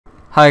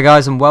Hi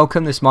guys and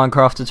welcome. This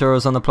Minecraft tutorial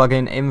is on the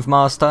plugin Inv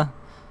Master.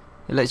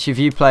 It lets you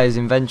view players'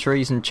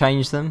 inventories and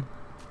change them.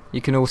 You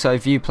can also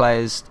view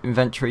players'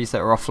 inventories that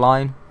are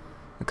offline.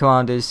 The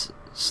command is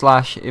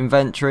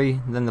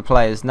 /inventory, then the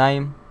player's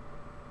name.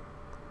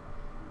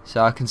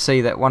 So I can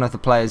see that one of the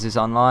players is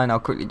online. I'll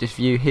quickly just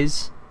view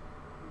his.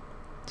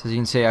 So as you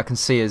can see, I can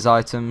see his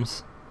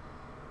items.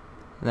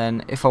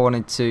 Then if I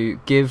wanted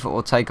to give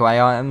or take away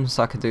items,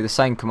 I could do the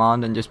same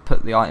command and just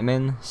put the item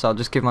in. So I'll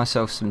just give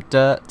myself some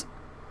dirt.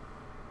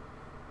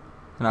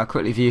 And I'll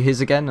quickly view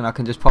his again and I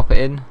can just pop it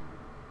in.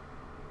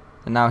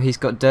 And now he's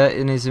got dirt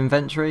in his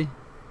inventory.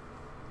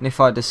 And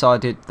if I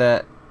decided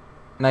that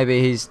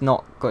maybe he's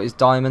not got his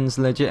diamonds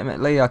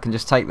legitimately, I can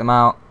just take them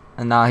out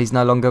and now he's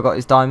no longer got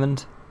his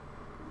diamond.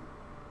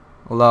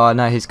 Although I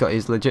know he's got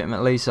his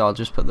legitimately, so I'll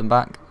just put them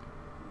back.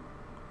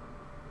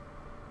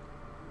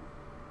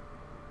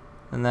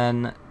 And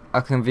then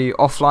I can view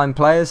offline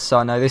players, so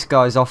I know this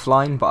guy's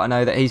offline, but I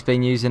know that he's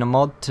been using a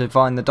mod to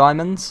find the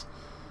diamonds.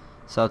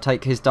 So I'll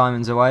take his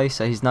diamonds away,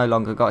 so he's no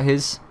longer got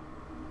his.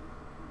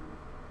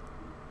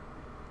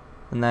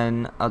 And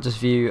then I'll just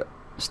view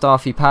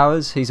Starfy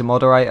Powers. He's a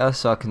moderator,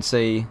 so I can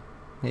see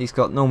he's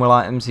got normal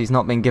items. He's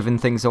not been giving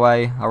things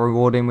away. I'll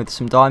reward him with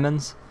some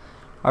diamonds.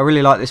 I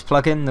really like this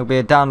plugin. There'll be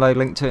a download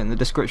link to it in the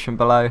description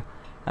below.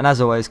 And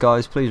as always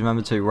guys, please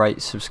remember to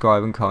rate,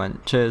 subscribe and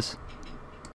comment. Cheers.